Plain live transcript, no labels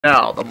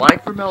Now, the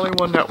Mike from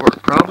LA1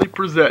 Network proudly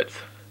presents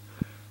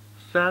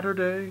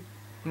Friday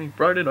Night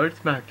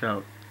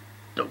Smackdown.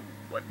 The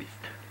One Beast.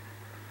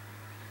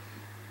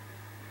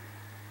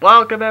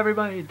 Welcome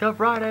everybody to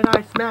Friday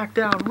Night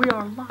Smackdown. We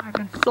are live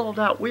and sold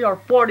out. We are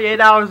 48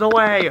 hours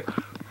away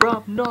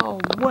from No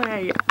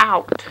Way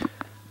Out.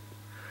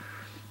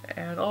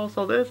 And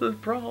also, this is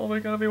probably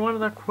going to be one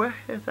of the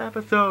quickest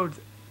episodes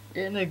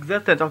in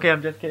existence. Okay,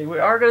 I'm just kidding. We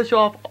are going to show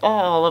off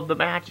all of the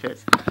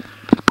matches.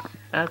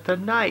 And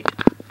tonight,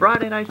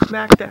 Friday Night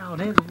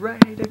Smackdown is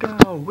ready to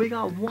go. We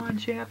got one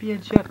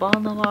championship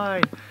on the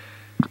line.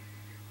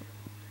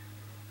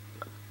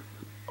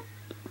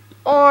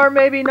 Or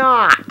maybe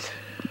not.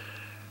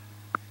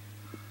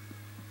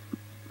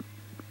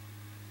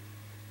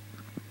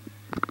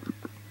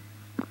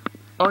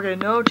 Okay,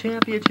 no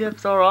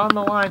championships are on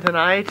the line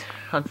tonight,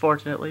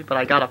 unfortunately, but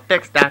I gotta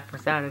fix that for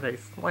Saturday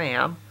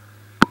Slam.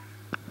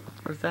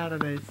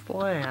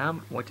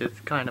 Which is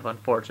kind of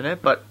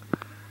unfortunate, but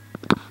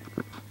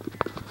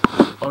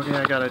okay,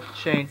 I gotta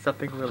change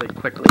something really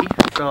quickly,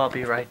 so I'll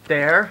be right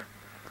there.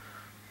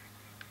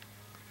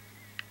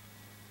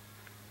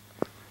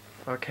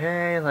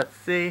 Okay, let's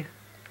see.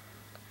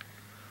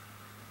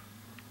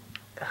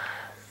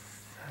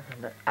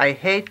 I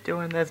hate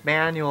doing this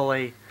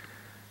manually.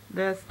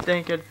 This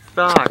stinking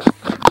sucks.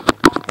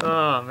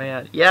 Oh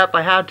man. Yep,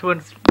 I had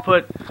to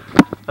put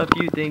a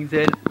few things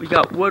in. We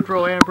got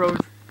Woodrow, Ambrose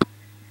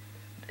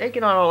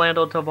taking on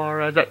Orlando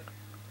Tavarez.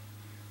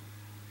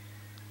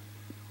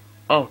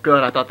 Oh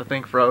good, I thought the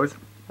thing froze.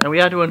 And we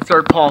had to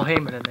insert Paul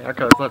Heyman in there,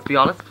 because let's be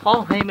honest,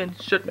 Paul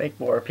Heyman should make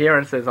more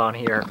appearances on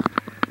here.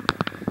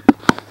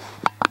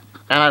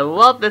 And I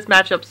love this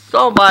matchup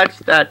so much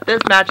that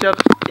this matchup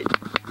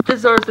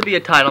deserves to be a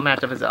title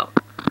match of its own.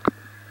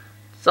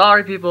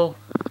 Sorry people.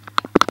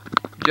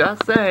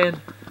 Just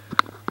saying.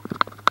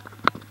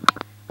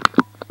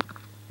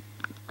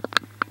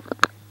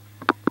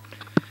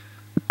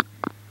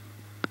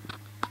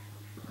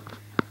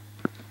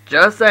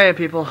 Just saying,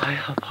 people.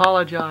 I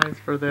apologize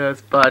for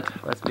this, but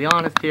let's be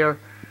honest here.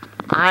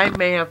 I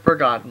may have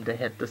forgotten to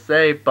hit the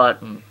save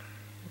button.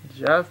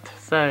 Just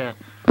saying.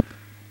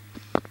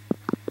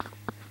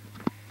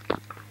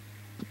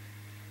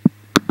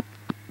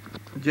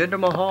 Jinder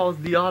Mahal is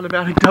the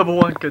automatic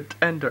 #1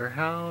 contender.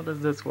 How does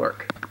this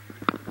work?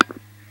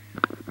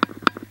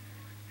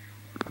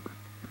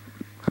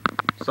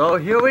 So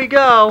here we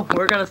go.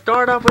 We're going to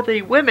start off with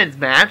a women's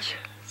match.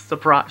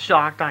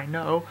 Shocked, I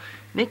know.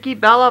 Nikki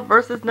Bella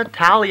versus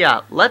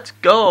Natalya. Let's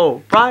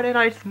go. Friday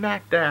Night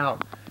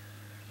Smackdown.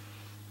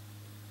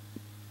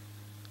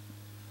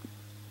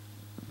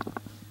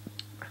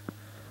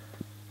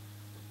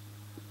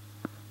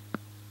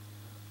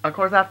 Of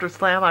course, after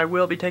Slam, I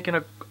will be taking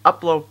an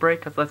upload break,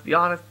 because let's be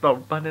honest, the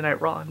Monday Night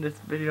Raw in this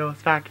video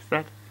is fact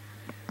set.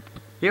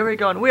 Here we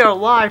go, and we are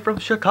live from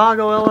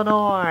Chicago,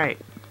 Illinois.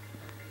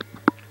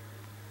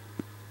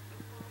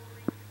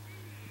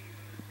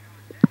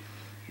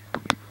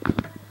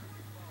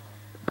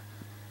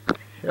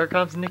 Here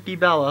comes Nikki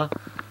Bella,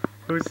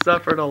 who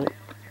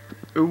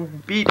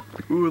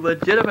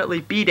legitimately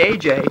beat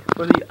AJ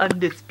for the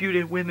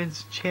undisputed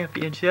women's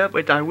championship,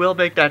 which I will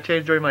make that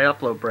change during my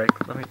upload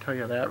break. Let me tell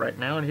you that right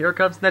now. And here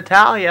comes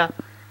Natalya,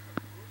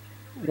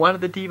 one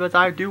of the divas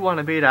I do want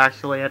to beat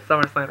actually at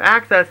SummerSlam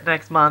Access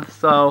next month.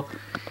 So,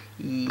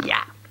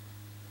 yeah.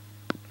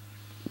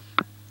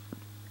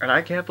 And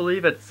I can't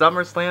believe it.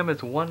 SummerSlam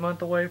is 1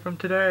 month away from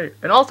today.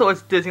 And also,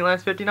 it's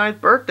Disneyland's 59th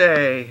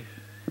birthday.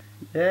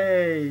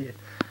 Yay.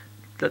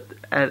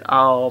 And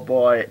oh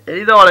boy, and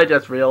you know what I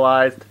just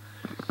realized?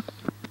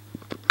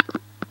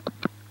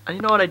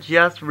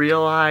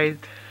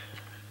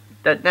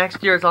 That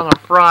next year is on a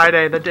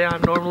Friday, the day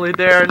I'm normally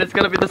there, and it's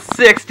gonna be the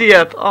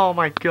 60th. Oh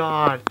my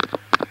god.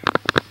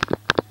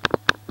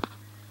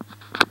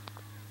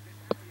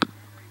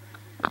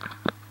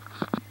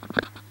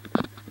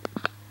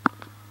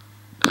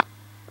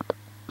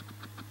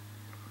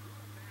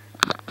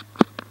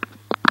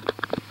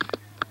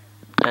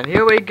 And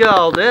here we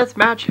go. This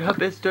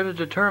matchup is to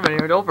determine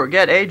here. Don't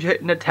forget,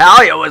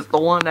 Natalya was the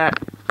one that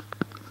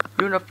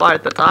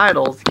unified the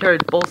titles,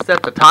 carried both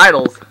sets of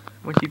titles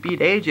when she beat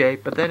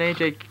AJ. But then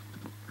AJ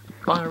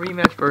won a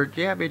rematch for a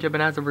championship,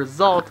 and as a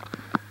result,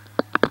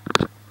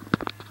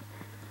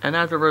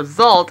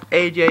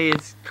 AJ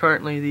is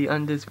currently the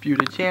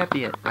undisputed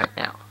champion right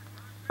now.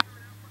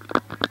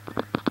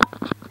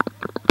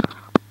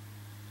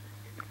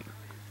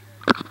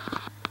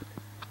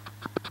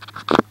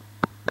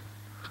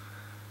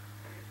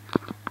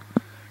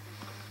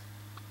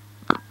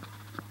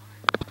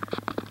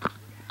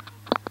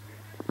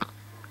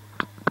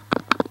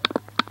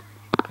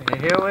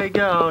 Here we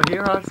go,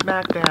 here on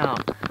Smackdown.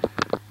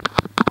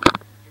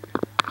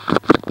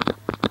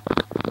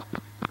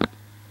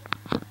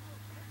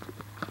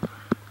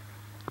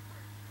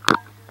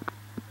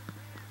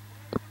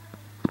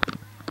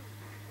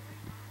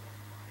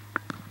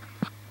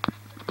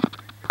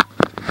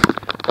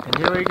 And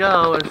here we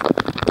go, it's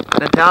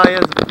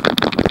Natalya's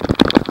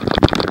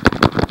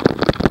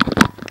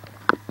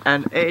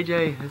and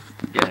AJ is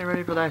getting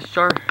ready for that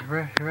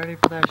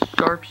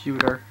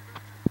sharpshooter.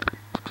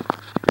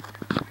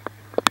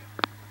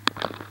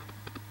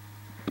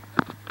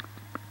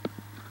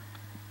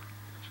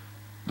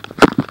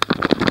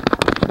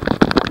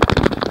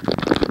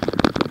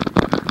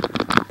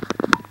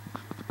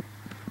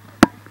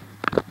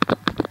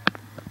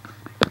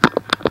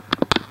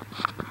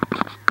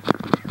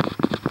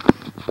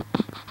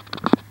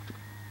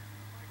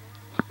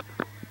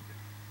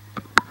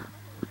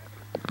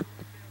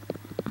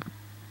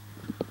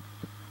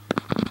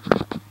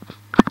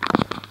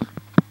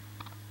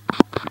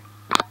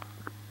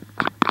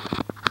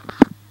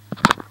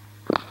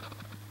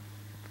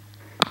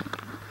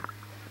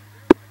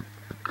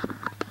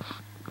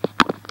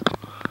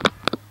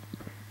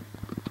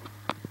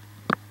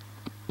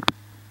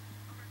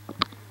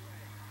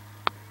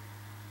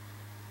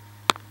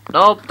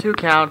 Nope, 2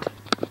 count.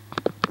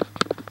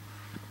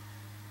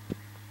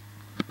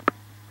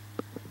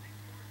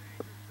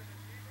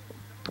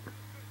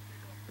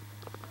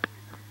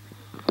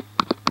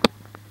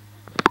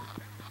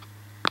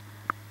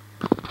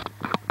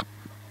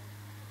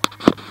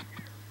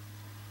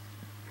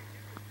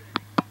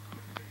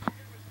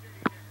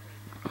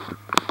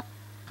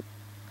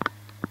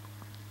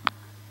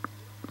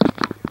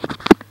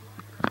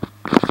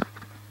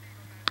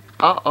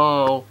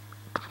 Uh-oh.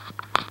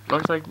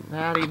 Looks like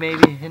Natty may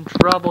be in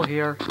trouble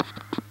here.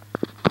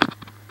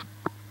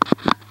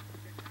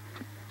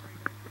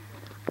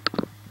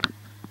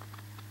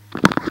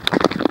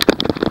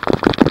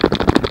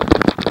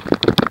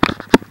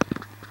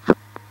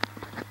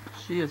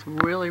 She is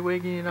really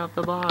wigging up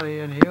the body,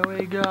 and here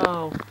we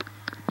go.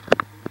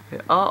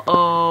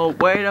 Uh-oh,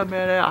 wait a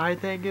minute, I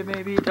think it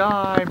may be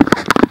time.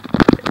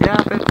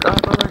 Yep, it's time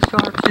for the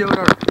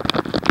sharpshooter.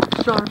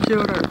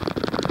 Sharpshooter.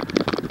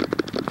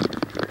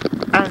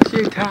 And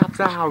she taps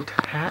out,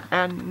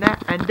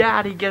 and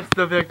Daddy gets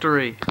the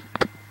victory.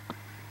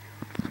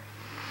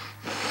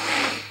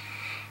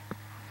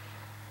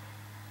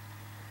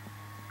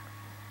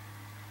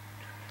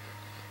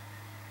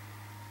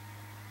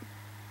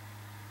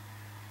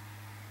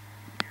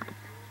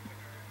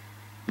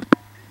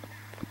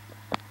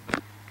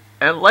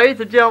 And ladies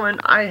and gentlemen,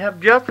 I have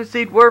just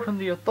received word from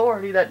the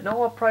authority that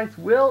Noah Price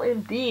will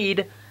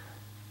indeed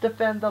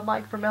defend the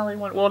Mike from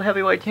LA1 World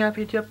Heavyweight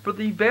Championship for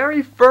the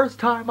very first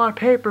time on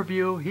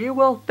pay-per-view. He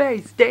will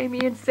face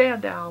Damien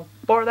Sandow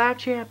for that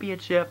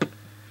championship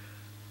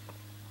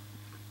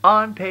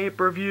on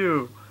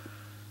pay-per-view.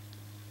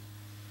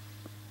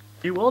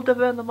 He will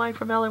defend the Mike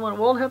from LA1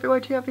 World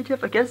Heavyweight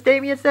Championship against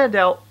Damien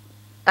Sandow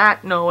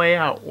at No Way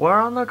Out. Where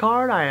on the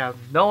card? I have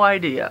no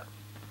idea.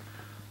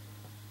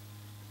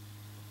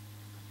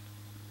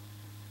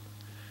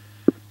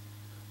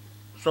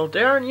 So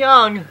Darren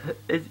Young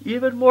is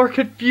even more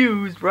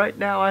confused right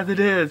now as it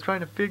is,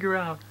 trying to figure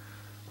out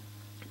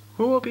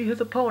who will be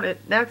his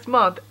opponent next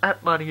month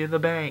at Money in the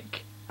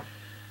Bank.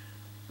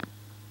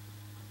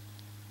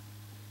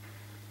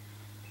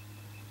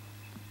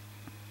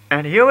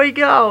 And here we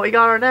go, we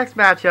got our next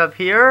matchup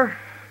here.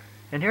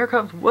 And here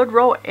comes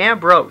Woodrow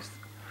Ambrose.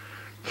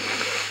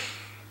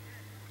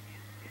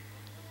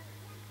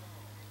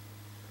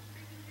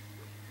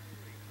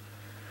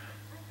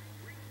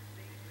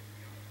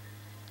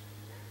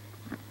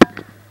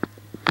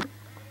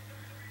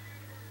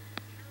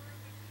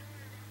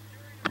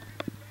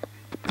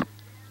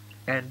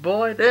 And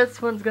boy,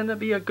 this one's going to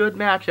be a good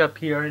matchup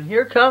here. And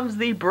here comes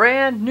the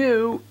brand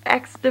new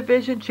X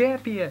Division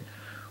champion.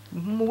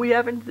 We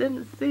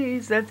didn't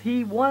see since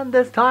he won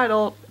this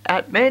title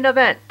at Main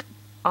Event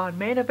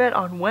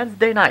on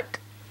Wednesday night.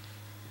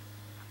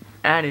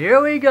 And here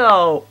we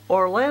go,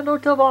 Orlando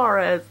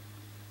Tavarez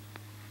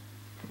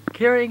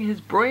carrying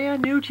his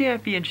brand new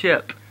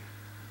championship.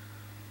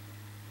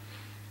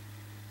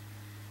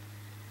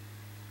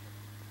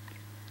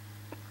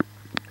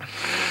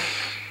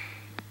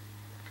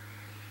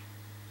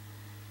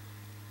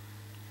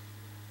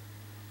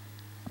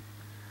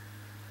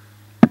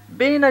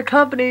 Being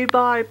accompanied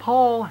by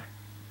Paul.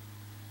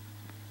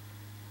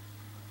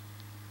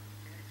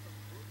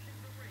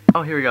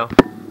 Oh, here we go.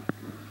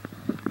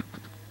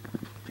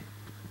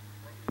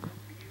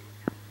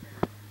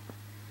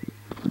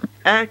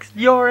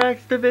 Your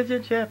X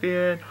Division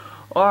champion,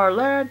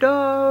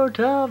 Orlando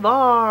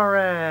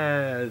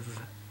Tavarez.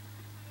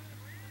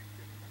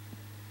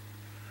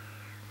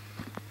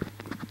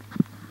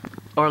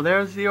 Or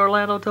there's the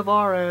Orlando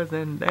Tavarez,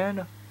 and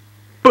then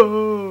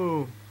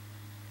boom.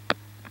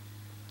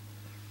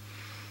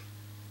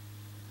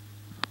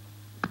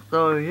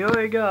 So here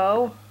we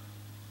go.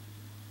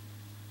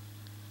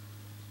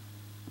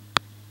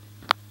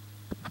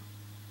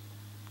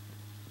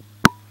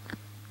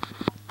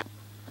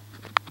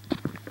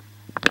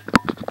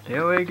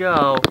 Here we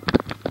go.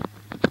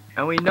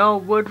 And we know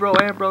Woodrow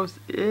Ambrose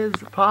is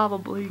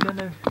probably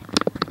gonna...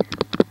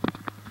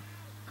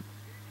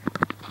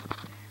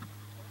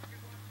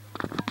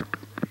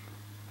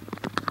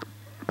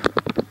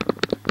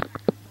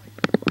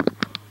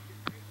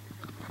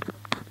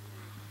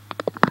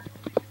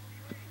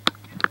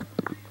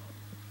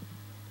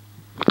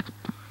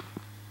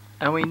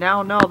 And And we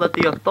now know that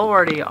the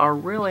Authority are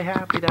really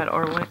happy that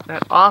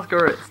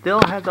Oscar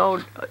still has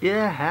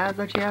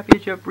a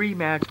championship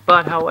rematch.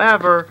 But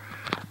however,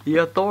 the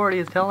Authority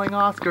is telling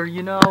Oscar,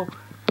 you know,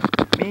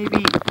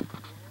 maybe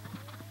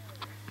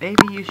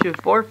you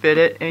should forfeit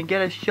it and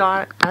get a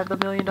shot at the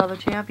 $1 Million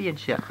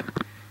Championship.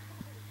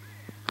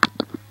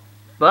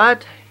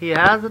 But he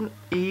hasn't.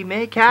 He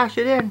may cash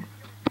it in.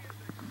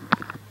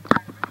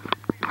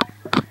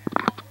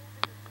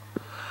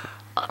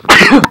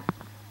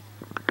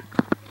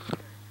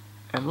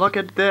 And look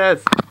at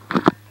this.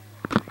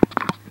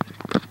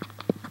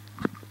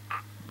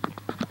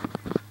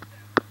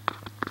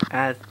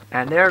 And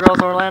there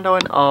goes Orlando,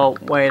 and oh,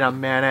 wait a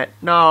minute.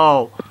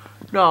 No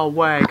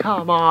way,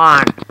 come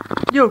on.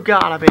 You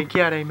gotta be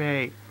kidding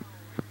me.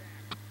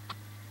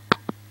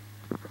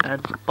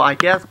 And I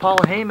guess Paul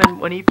Heyman,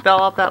 when he fell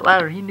off that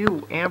ladder, he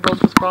knew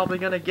Ambrose was probably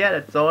gonna get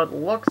it. So it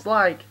looks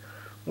like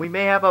we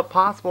may have a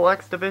possible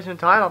X Division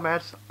title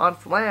match on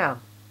Slam.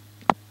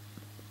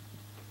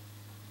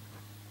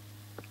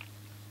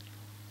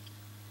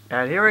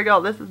 And here we go.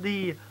 This is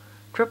the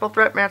triple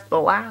threat match. The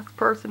last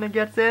person that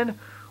gets in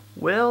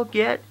will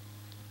get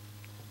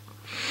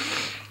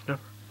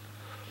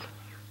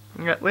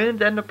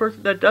wins, and the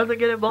person that doesn't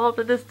get involved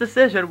in this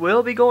decision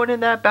will be going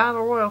in that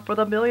battle royal for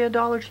the $1 Million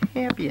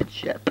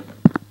Championship.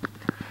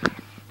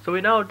 So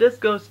we know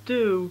Disco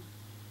Stu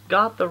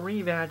got the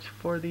rematch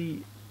for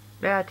the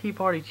Mad Tea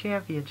Party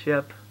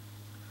Championship.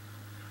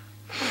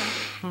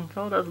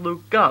 So does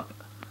Luke Gump.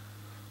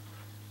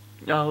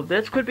 Now,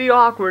 this could be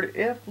awkward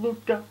if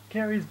Luke Gump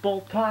carries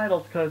both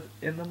titles, because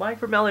in the Mike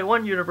from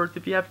LA1 universe,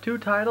 if you have 2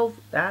 titles,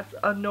 that's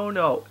a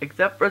no-no,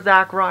 except for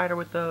Zack Ryder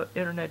with the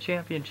Internet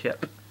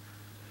Championship.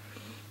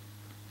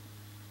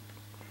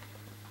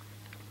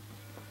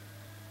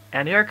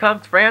 And here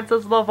comes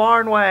Francis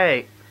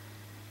Lavarnway,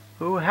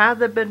 who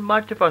hasn't been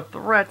much of a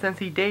threat since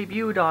he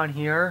debuted on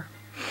here.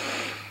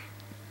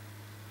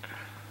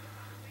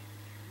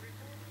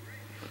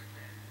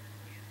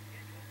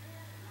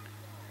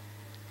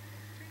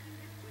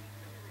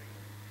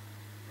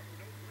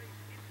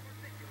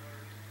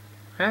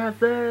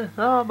 Francis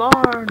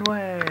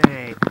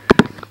Lavarnway.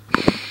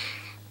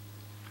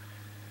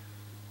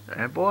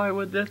 And boy,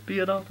 would this be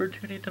an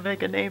opportunity to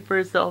make a name for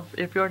yourself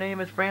if your name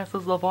is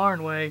Francis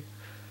Lavarnway.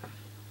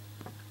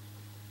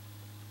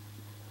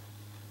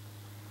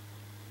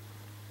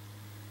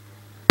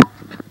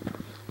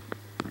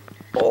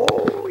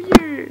 Oh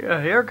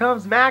yeah, here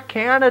comes Matt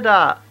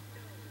Canada.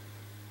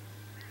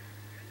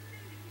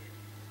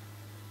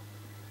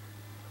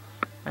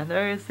 And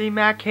there you see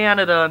Matt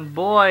Canada, and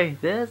boy,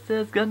 this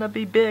is gonna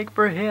be big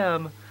for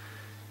him.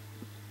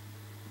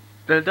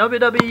 The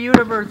WWE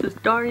Universe is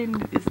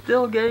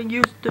still getting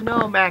used to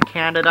know Matt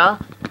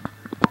Canada.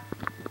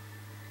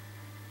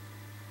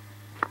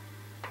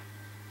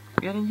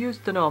 Getting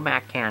used to know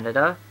Matt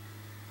Canada.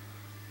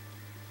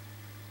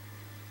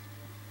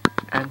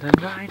 And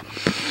tonight,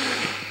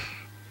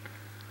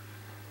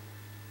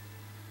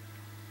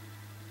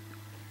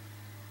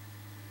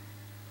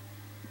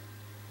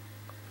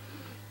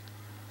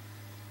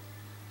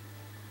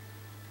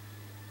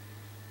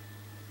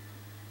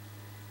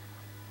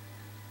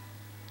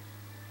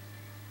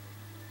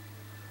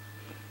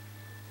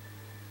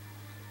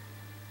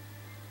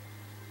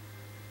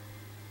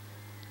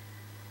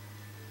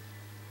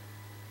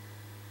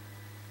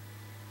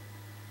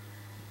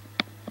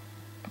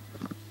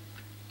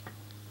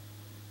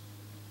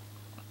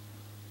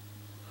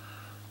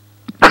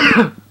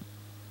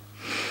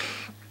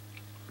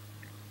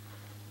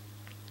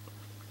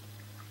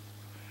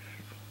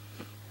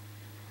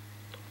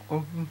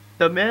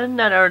 the men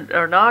that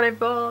are not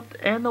involved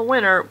and the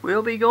winner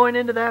will be going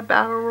into that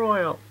battle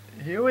royal.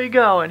 Here we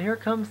go, and here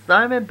comes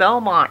Simon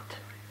Belmont.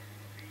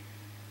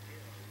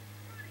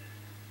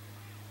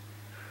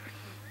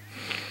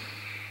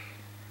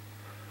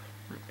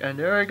 And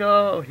there we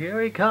go,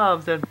 here he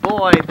comes, and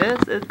boy,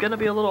 this is gonna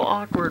be a little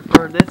awkward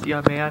for this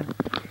young man.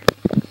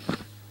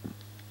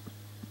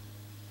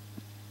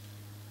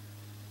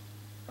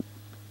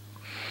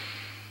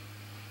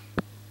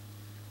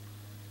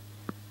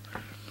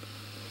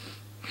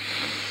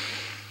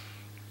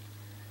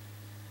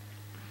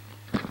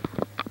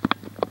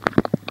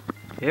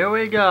 Here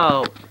we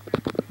go.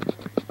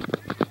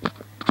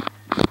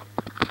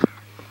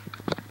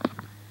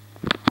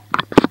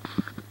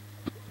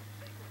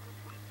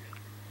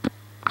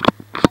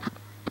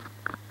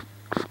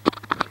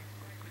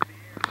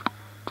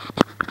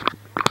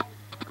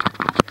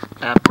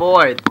 And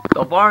boy,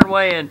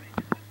 Lavarnway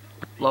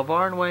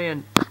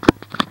and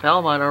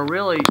Belmont are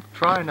really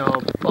trying to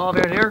evolve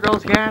here. And here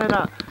goes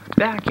Canada.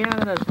 Back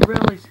Canada's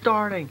really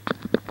starting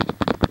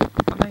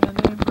to make a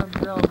name for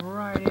himself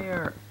right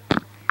here.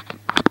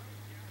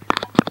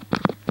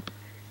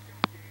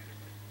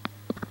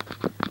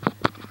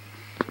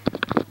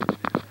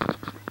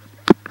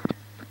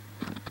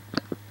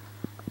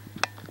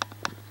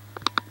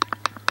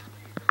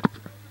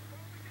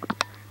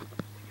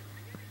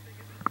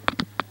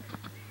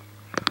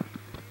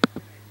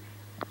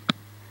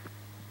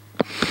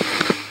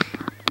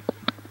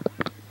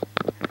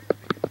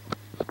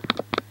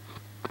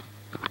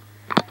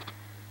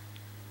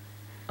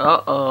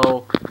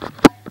 Uh-oh.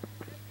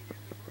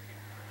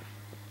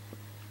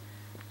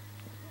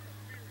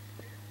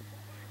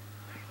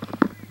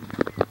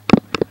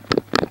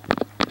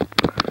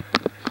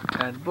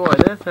 And boy,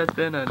 this has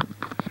been a...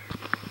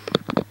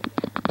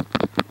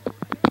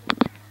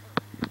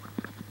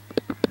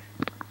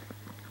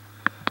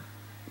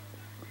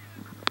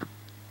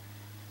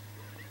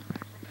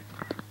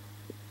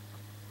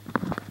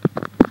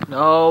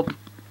 Nope.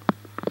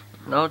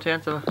 No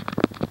chance of...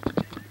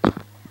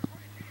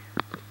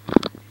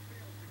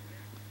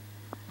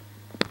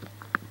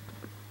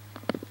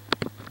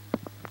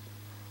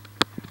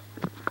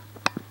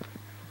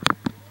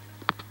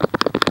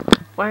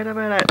 Wait a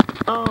minute.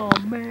 Oh,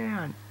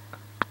 man.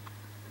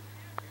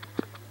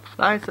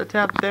 Nice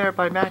attempt there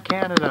by Matt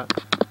Canada.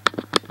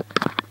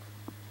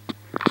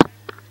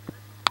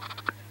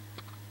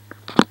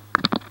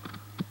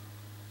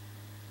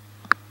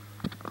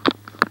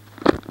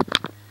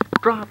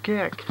 Drop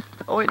kick.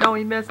 Oh wait, no,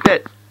 he missed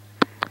it.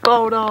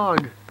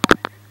 Bulldog.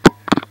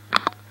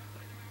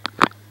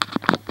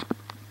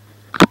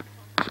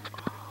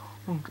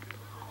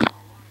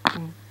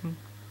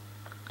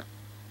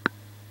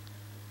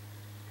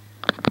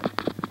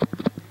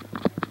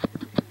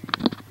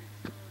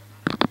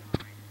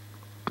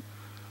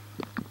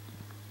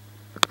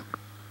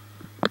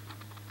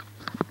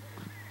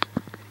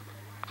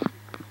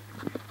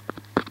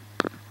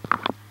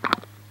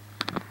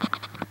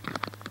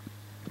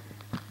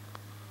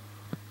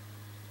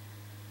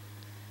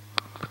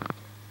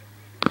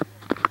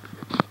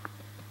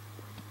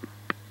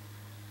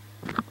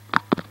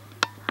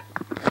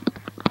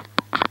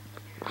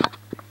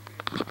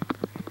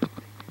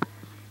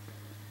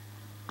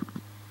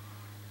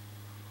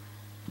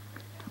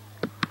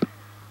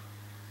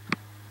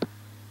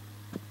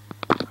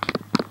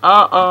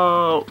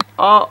 Uh-oh.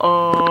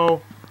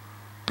 Uh-oh.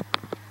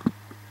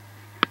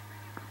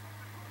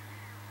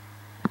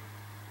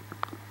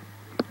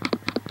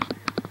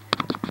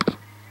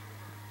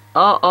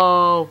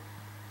 Uh-oh.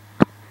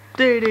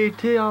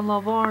 DDT on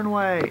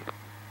Lavarnway.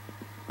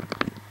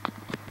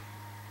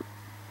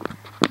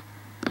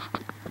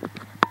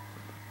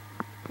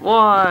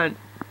 One,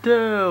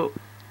 two.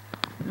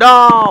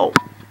 No!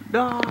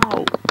 No!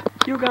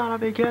 You gotta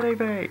be kidding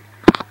me!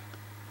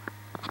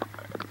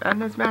 And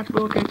this match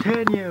will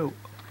continue.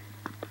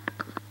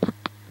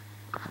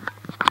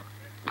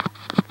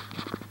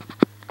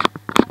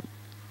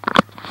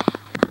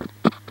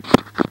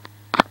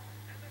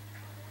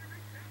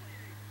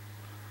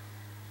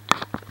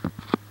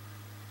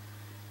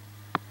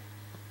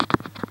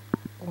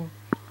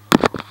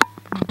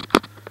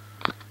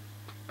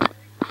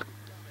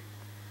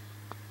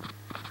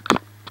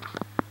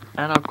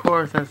 And of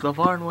course, as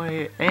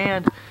Lavarnway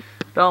and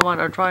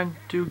Belmont are trying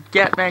to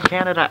get Matt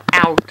Canada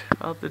out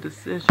of the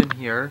decision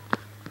here,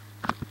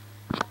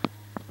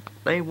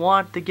 they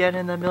want to get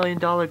in the $1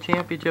 Million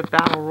Championship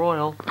Battle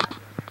Royal,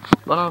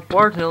 but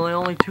unfortunately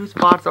only 2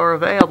 spots are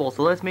available,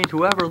 so this means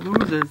whoever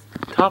loses,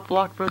 tough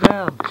luck for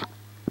them,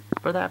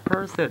 for that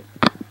person.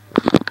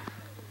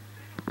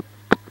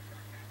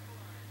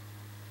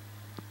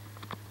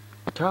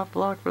 Tough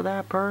luck for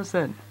that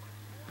person.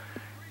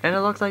 And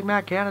it looks like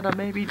Matt Canada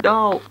maybe...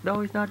 No,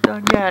 he's not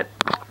done yet.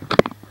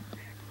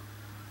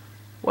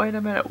 Wait a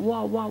minute.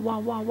 Whoa, whoa, whoa,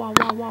 whoa, whoa,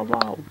 whoa, whoa,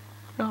 whoa.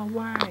 No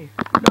way.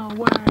 No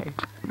way.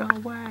 No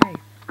way.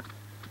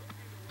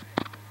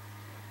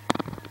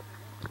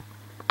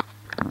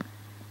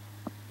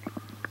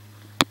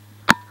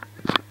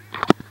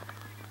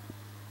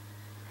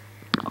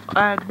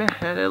 And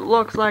man, it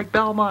looks like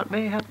Belmont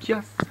may have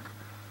just...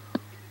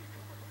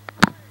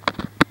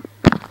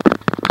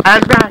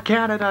 And Matt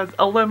Canada's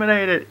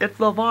eliminated. It's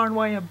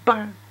Lavarnway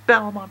and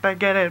Belmont that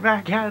get in.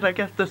 Matt Canada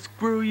gets to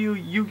screw you.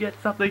 You get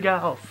something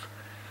else.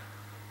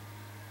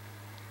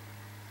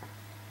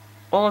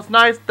 Well, it's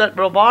nice that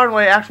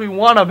Lavarnway actually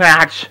won a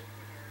match.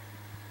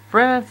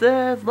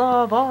 Francis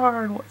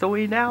Lavarnway. So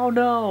we now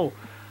know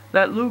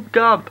that Luke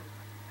Gump,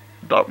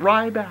 the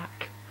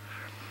Ryback,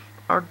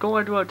 are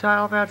going to a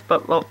title match.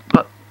 But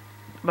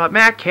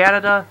Matt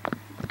Canada,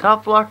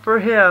 tough luck for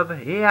him.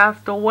 He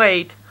has to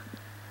wait.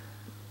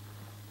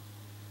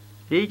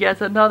 He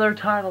gets another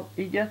title.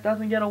 He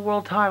doesn't get a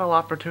world title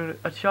opportunity,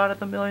 a shot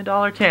at the $1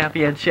 Million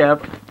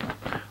Championship.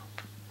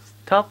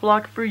 Tough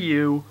luck for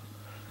you.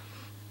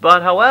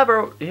 But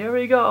however, here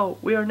we go.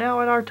 We are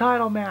now at our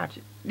title match.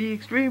 The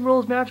Extreme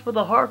Rules match for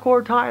the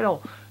Hardcore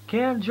title.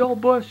 Can Joe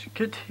Bush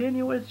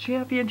continue his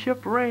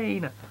championship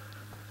reign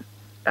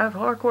as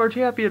Hardcore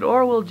champion,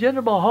 or will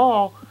Jinder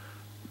Mahal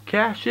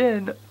cash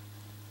in?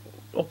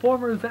 A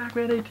former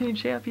Zackman 18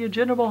 champion,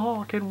 Jinder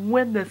Mahal, can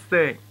win this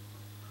thing.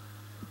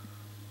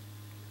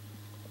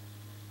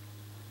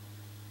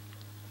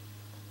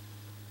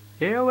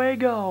 Here we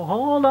go.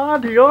 Hold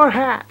on to your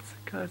hats,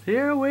 because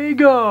here we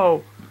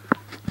go.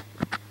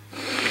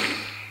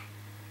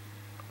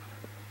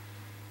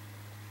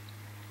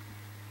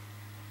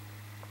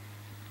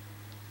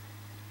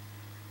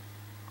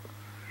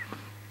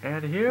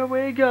 And here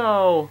we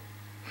go.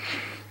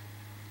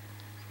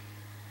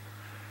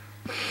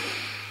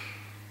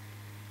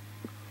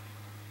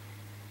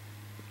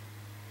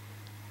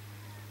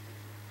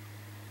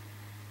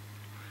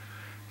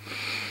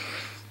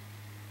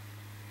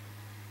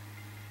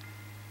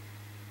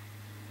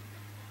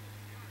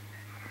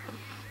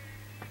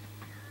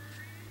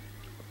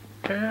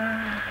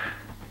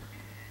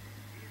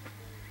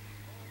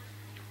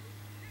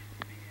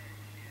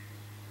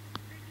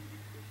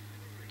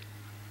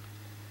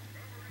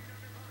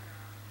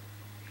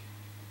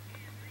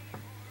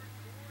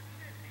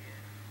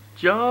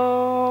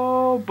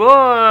 Joe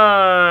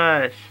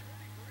Bush!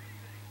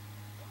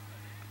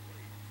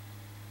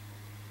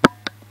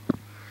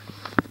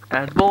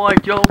 And boy,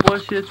 Joe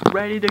Bush is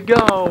ready to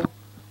go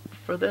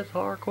for this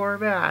hardcore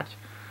match.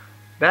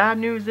 Bad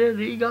news is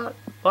he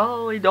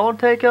don't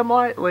take him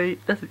lightly.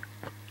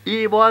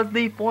 He was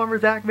the former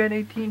Zackman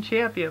 18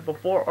 champion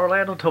before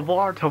Orlando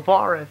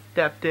Tavarez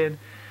stepped in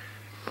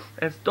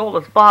and stole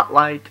the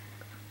spotlight.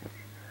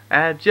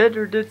 And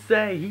Jinder did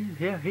say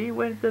he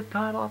wins this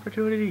title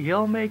opportunity,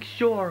 he'll make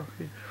sure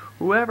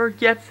whoever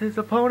gets his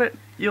opponent,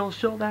 he'll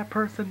show that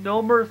person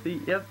no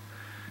mercy if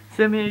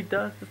Simeon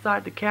does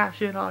decide to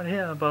cash in on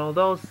him. But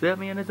although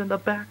Simeon is in the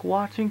back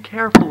watching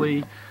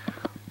carefully,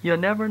 you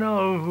never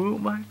know who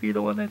might be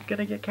the one that's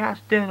gonna get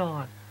cashed in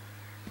on.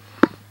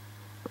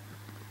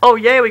 Oh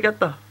yay, we got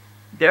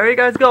there you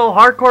guys go,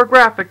 hardcore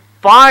graphic,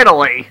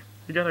 finally!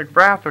 We got a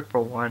graphic for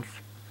once.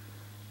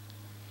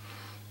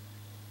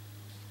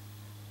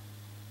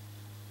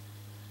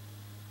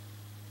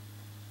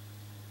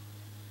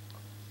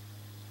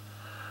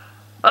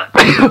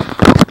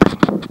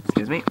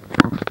 Excuse me.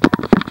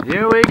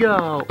 Here we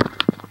go.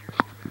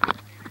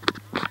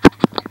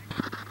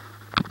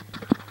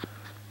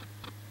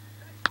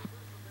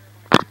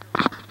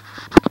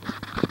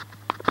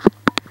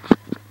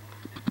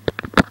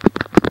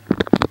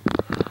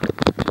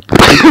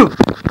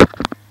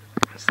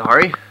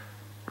 Sorry.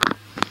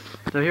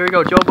 So here we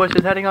go. Joe Bush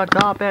is heading on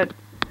top and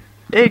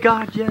he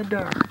got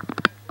Jinder.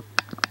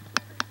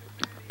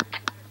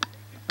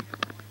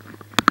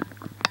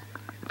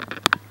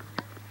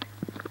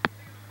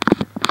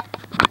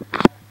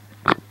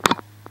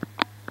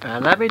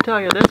 And let me tell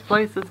you, this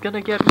place is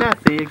gonna get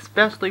messy,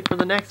 especially for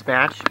the next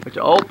match. Which,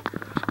 oh,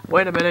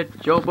 wait a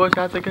minute, Joe Bush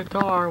has a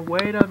guitar.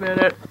 Wait a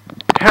minute,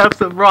 have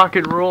some rock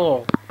and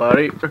roll,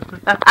 buddy.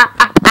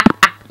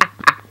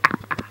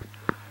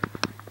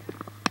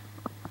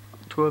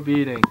 To a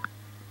beating.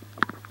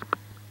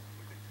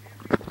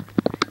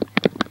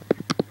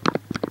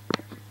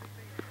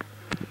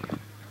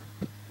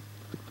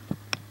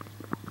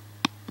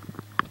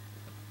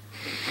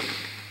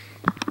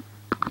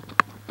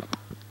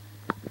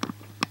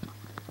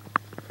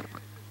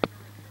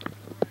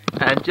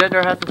 And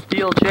Jinder has a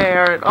steel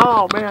chair, and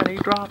oh man, he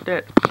dropped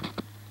it.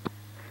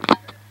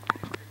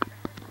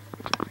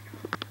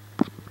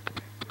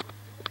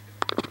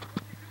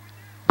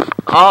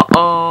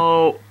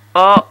 Uh-oh.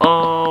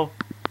 Uh-oh.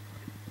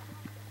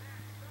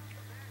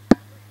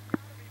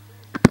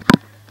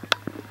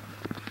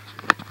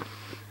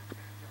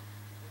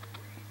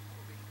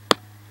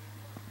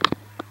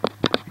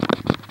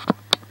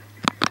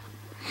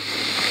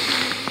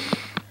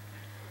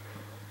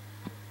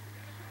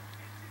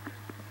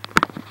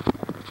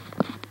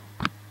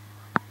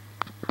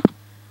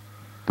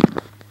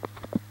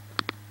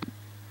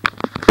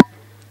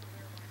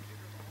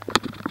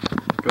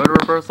 Good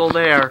reversal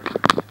there.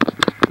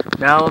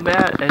 Now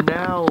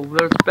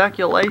there's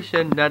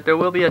speculation that there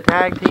will be a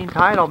tag team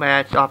title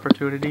match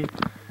opportunity.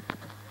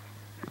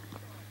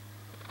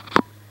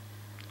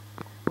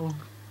 Oh.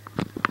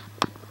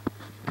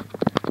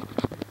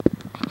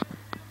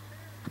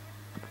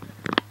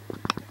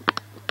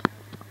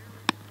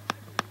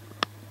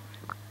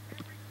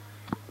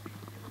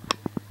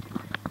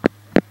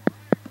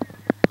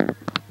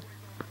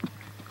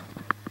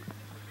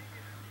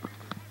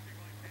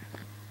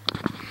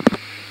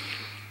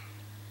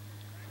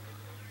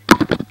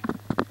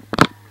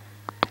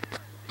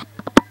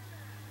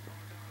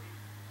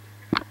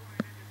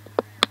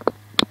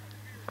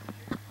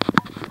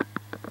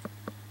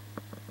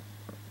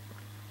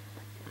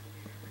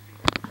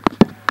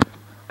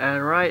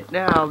 And right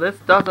now, this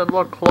doesn't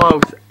look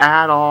close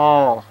at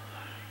all.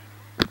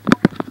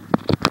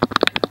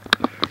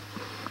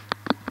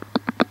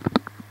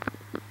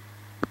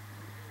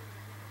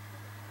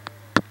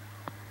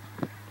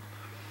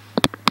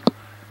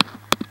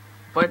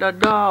 Wait,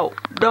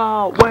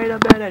 no, wait a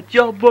minute,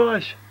 Joe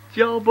Bush,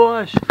 no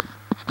way,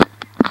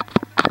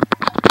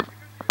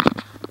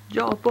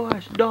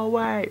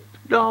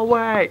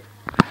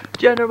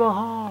 Jinder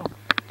Mahal,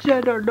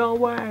 Jinder, no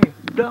way.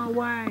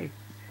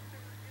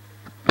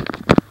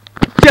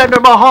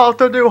 Jinder Mahal's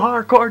the new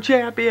hardcore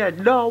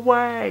champion, no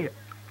way.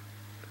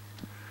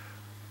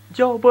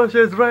 Joe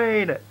Bush's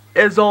reign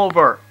is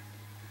over.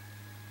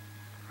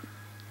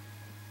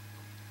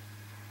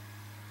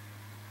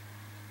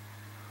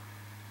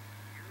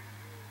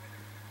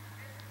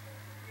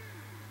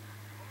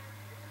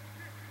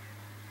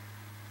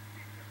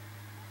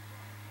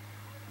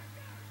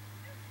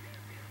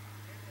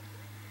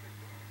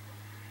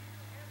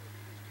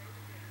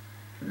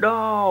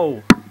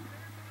 No!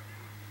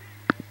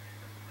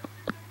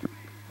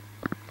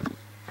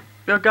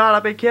 You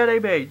gotta be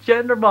kidding me!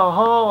 Jinder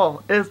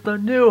Mahal is the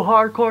new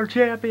hardcore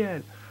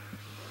champion!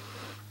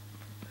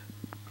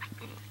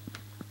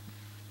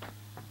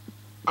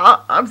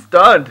 I'm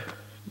stunned.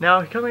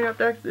 Now, coming up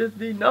next is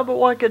the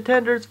 #1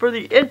 contenders for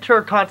the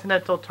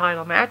Intercontinental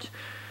title match.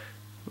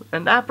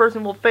 And that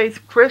person will face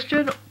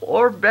Christian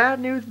or Bad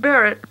News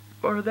Barrett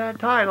for that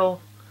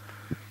title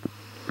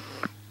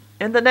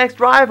in the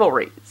next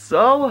rivalry.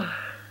 So,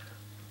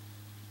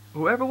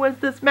 whoever wins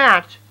this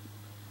match,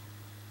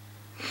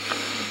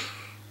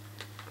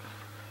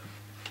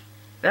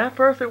 that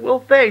person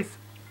will face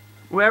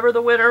whoever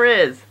the winner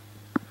is.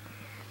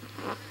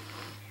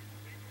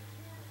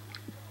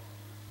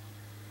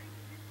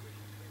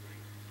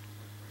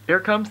 Here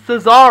comes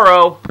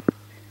Cesaro.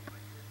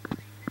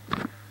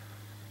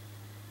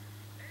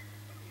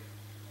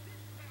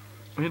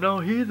 You know,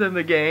 he's in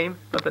the game.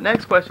 But the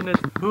next question is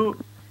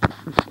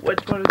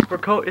which one is for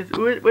Cody?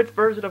 Which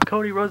version of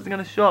Cody Rhodes is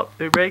going to show up?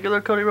 The regular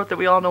Cody Rhodes that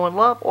we all know and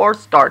love, or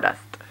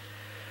Stardust?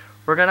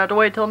 We're going to have to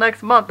wait till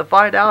next month to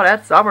find out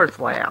at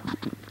SummerSlam.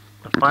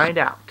 To find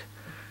out.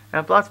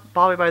 And plus,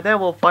 probably by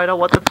then we'll find out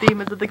what the theme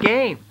is of the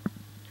game.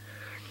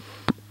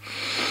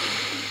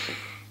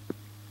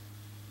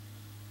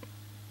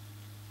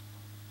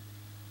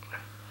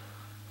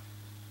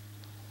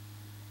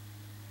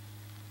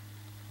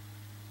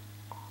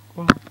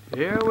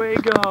 Here we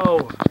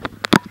go.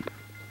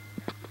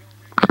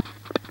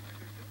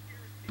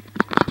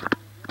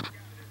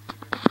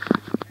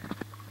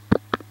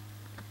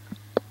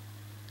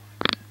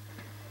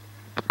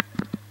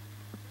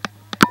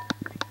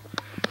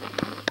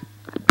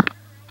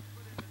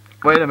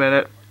 Wait a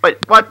minute. Wait,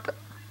 what?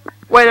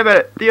 Wait a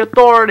minute. The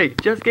Authority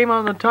just came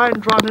on the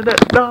Titantron and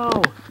it.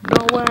 No.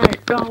 No way.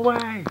 No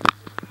way.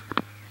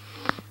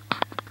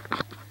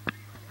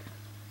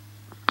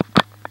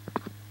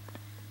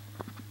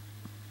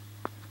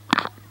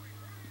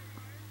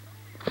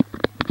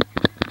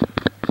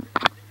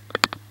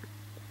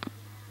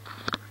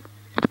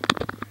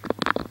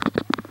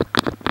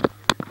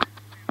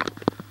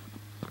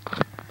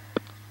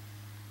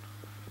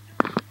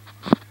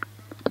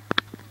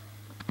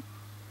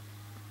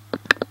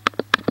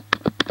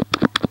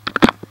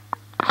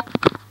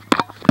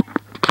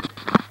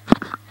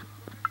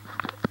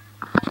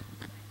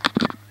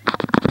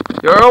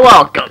 You're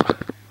welcome.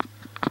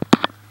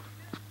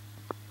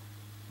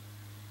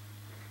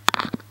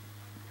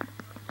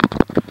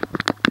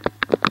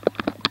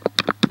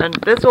 And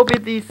this will be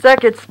the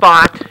second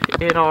spot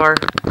in our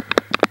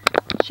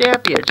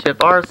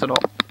championship arsenal.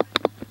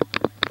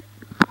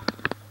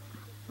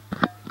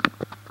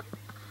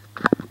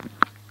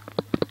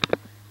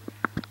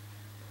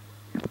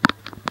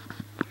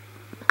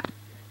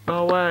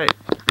 No way.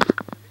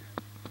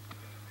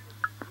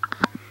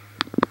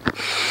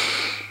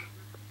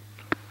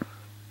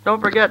 Don't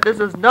forget, this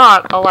is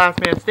not a last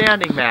man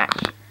standing match.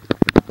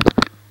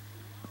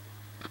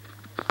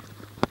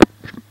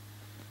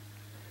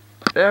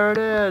 There it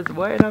is.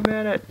 Wait a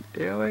minute.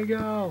 Here we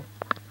go.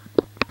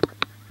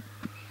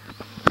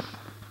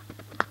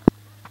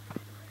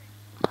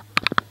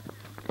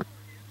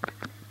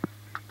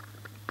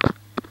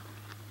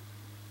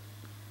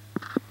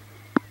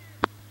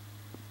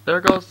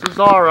 There goes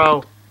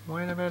Cesaro.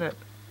 Wait a minute.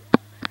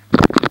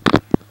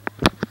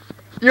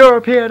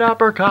 European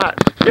uppercut.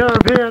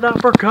 European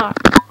uppercut.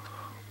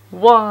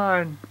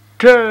 1,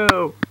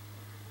 2.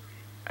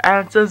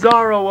 And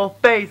Cesaro will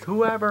face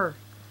whoever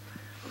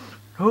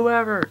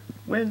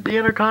wins the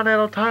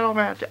Intercontinental title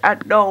match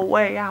at No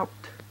Way Out.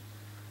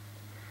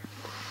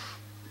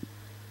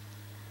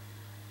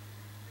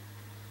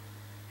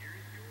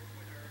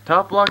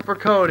 Tough luck for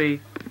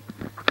Cody.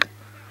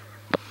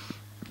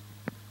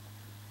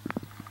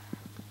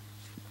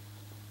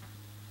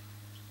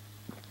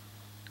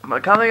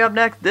 But coming up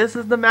next, this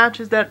is the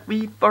matches that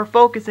we are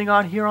focusing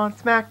on here on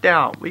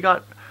SmackDown. We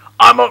got,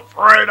 I'm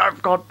afraid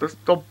I've got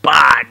the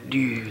bad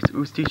news,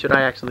 whose t-shirt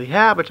I actually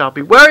have, which I'll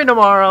be wearing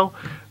tomorrow,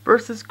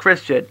 versus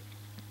Christian.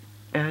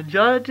 And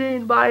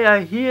judging by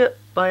a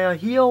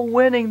heel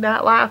winning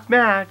that last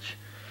match,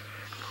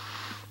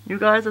 you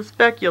guys are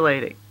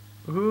speculating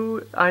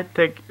who I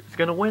think is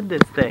going to win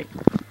this thing.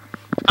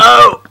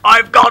 Oh,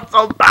 I've got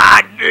some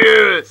bad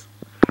news!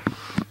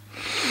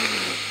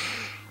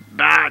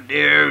 Bad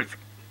news!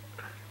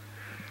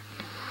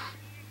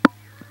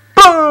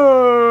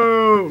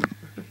 Boom!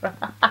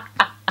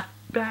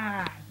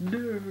 Bad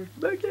news.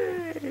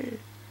 Okay.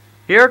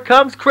 Here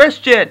comes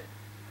Christian.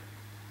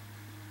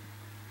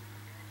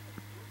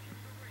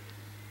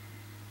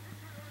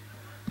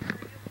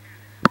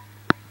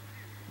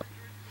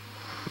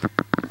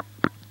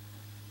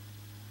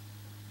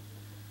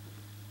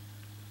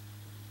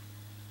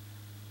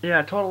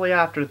 Yeah, totally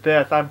after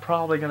this, I'm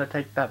probably going to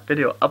take that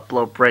video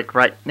upload break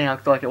right now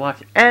so I can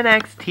watch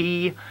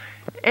NXT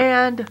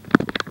and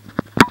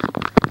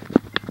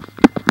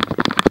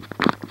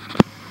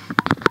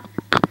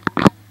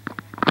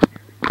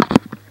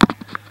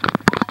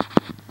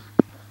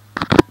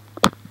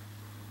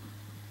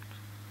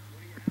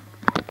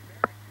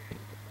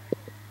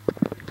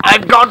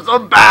I've got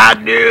some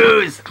bad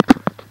news!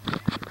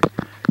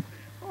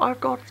 I've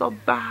got some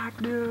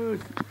bad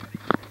news!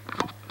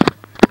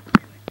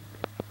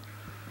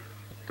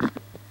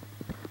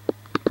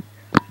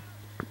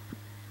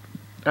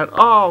 And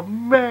oh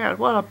man,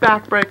 what a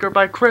backbreaker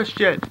by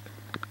Christian.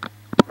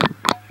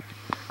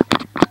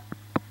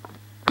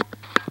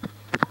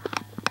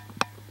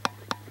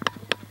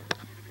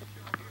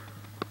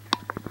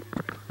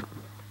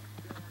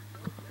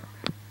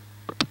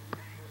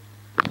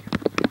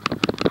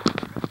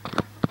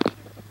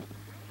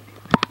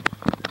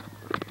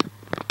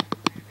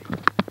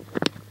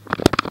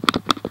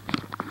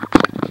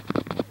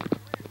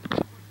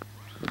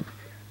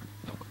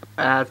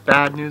 As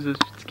Bad News is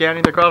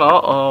scanning the crowd.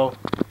 Uh-oh.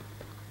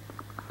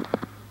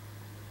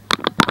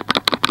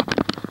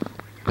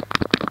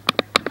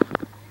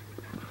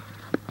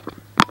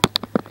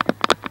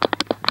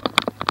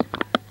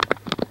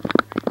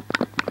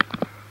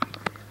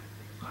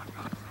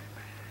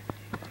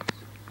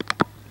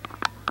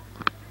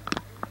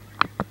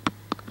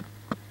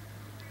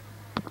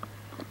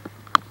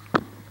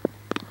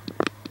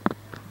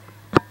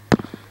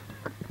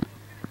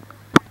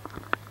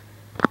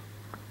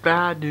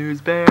 Bad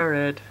News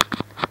Barrett.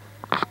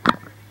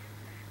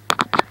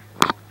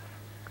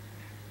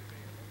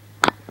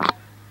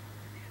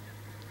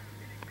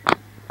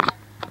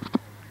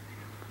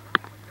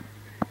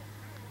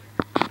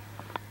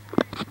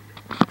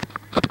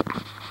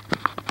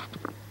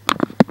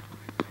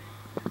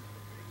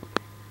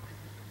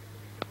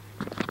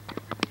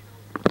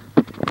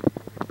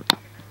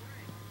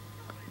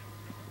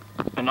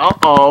 And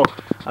uh-oh,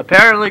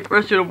 apparently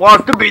Christian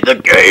wants to be the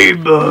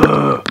game!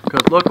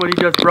 Cause look what he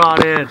just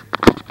brought in.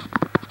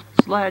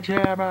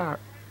 Sledgehammer!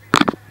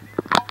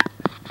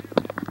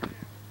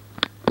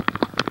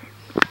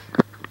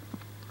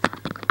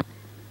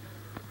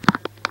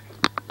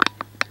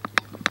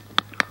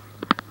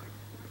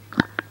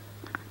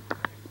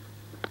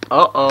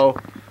 Uh-oh.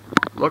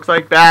 Looks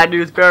like Bad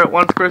News Barrett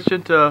wants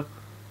Christian to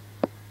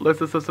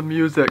listen to some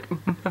music.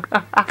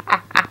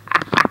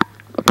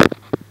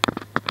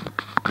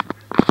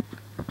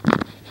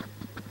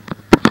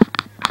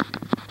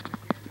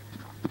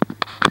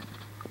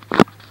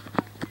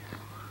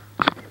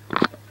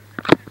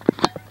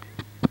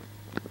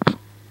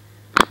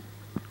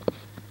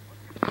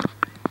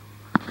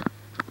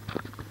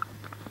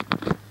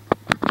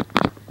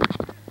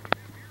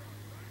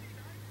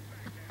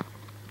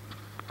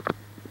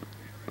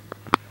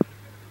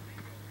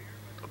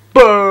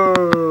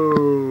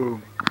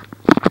 Boom!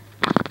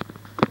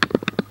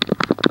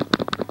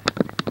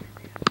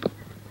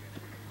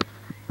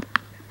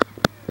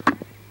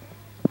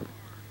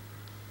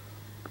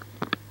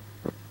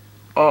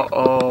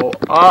 Uh-oh.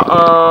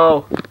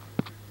 Uh-oh.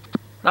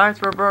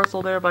 Nice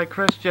reversal there by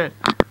Christian.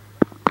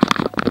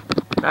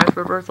 Nice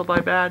reversal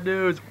by Bad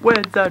News.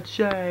 Wins a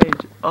change.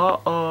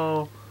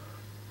 Uh-oh.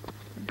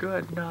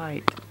 Good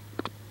night.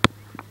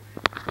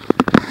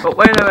 But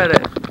wait a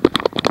minute.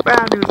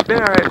 Bad News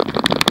Barrett.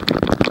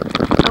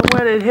 And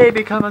when did he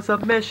become a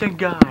submission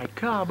guy?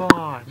 Come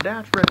on.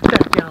 That's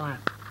ridiculous.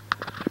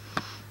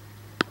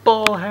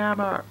 Bull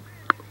hammer.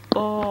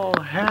 Bull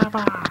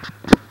hammer.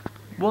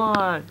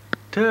 1,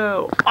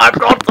 2. I've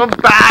got some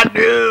bad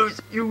news.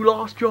 You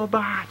lost your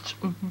match.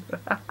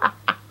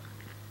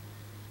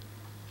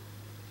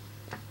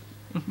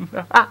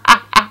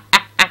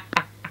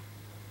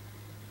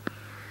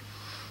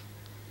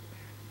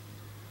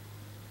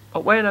 Oh,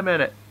 wait a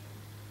minute.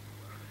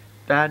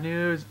 Bad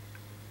News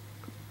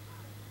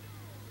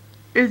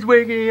is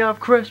waking up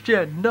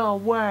Christian. No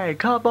way.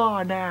 Come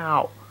on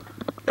now.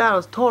 That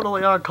was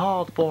totally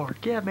uncalled for.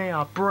 Give me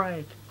a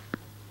break.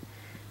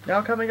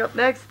 Now coming up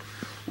next,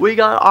 we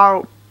got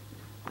our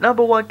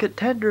 #1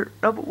 contender,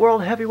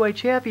 World Heavyweight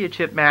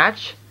Championship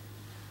match.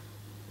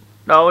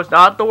 No, it's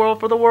not the World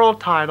for the World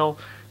title.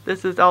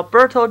 This is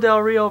Alberto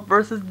Del Rio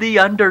versus The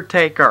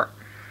Undertaker.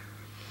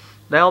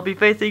 They'll be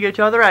facing each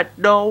other at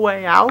No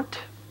Way Out.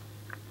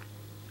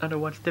 Under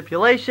what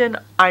stipulation,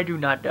 I do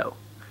not know.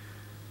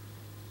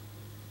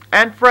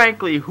 And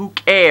frankly, who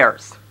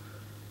cares?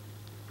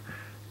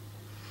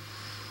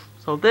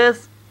 So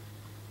this...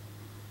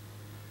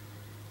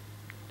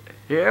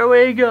 Here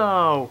we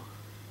go.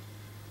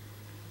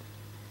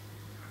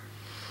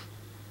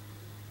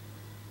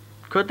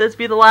 Could this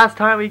be the last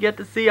time we get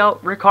to see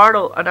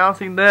Ricardo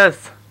announcing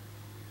this?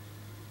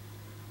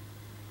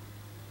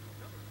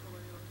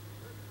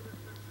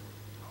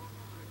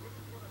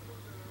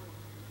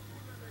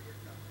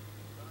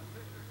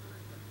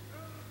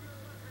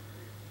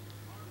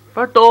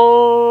 Alberto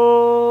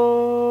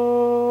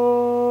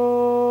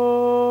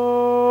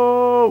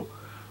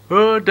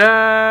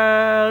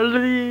Del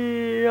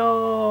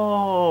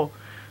Rio.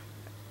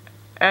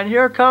 And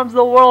here comes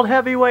the World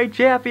Heavyweight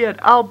Champion,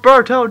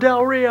 Alberto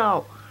Del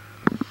Rio.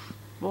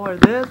 Boy,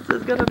 this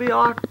is gonna be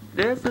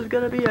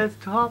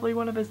probably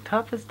one of his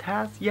toughest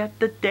tasks yet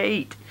to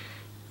date.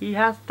 He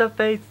has to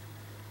face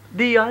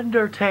The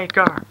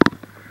Undertaker.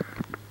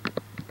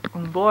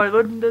 Boy,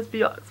 wouldn't this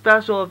be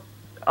special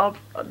if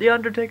The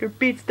Undertaker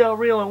beats Del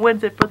Rio and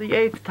wins it for the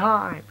 8th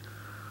time.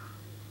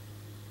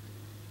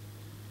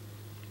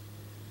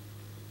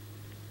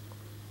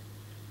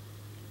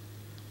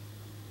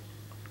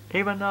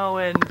 Even though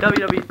in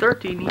WWE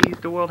 13 he's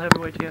the World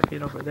Heavyweight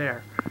Champion over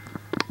there.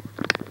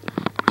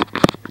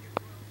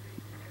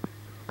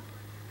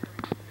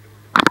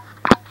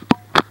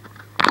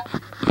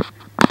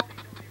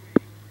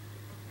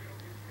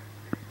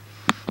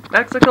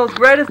 Mexico's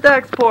greatest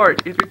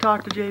export is we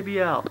talk to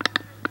JBL.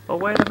 But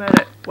wait a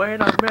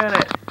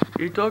minute.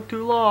 You took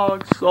too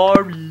long.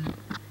 Sorry.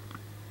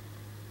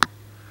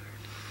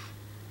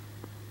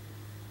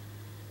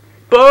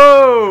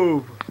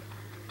 Boom!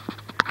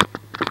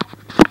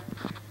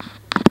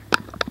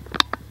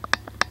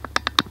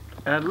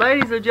 And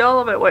ladies and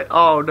gentlemen, wait,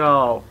 oh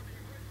no.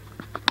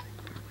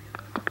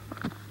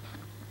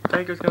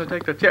 Taker's gonna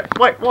take the chair.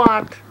 Wait,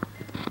 what?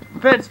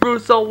 Vince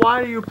Russo,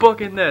 why are you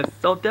booking this?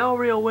 So Del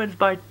Rio wins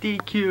by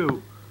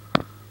DQ.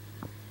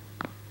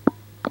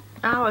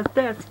 How is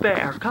this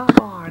fair? Come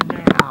on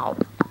now.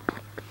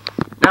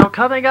 Now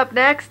coming up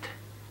next.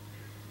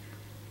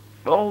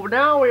 Oh,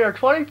 now we are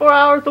 24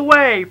 hours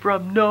away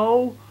from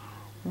No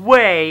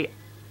Way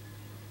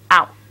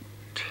Out.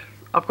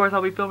 Of course,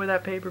 I'll be filming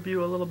that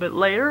pay-per-view a little bit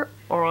later,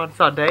 or on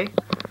Sunday.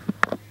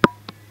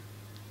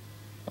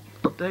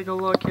 So take a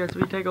look here. So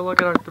we take a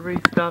look at our 3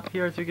 stuff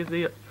here. So you can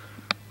see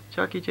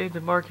Chucky James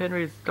and Mark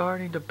Henry is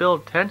starting to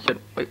build tension.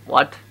 Wait,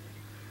 what?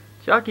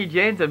 Chucky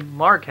James and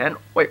Mark Henry?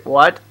 Wait,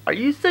 what? Are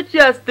you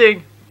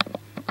suggesting?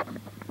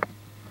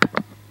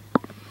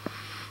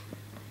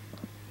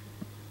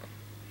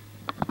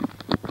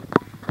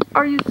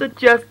 Are you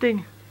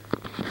suggesting?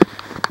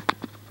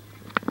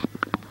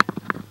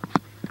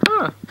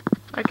 Huh.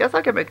 I guess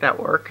I can make that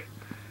work.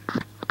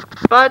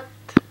 But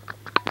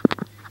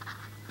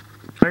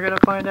we're gonna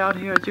find out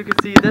here. As you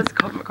can see, this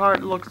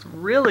card looks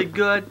really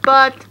good,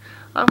 but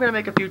I'm gonna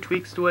make a few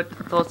tweaks to it.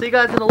 So I'll see you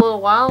guys in a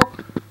little while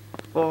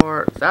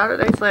for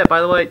Saturday Slam. By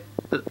the way,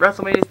 the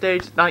WrestleMania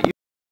stage is not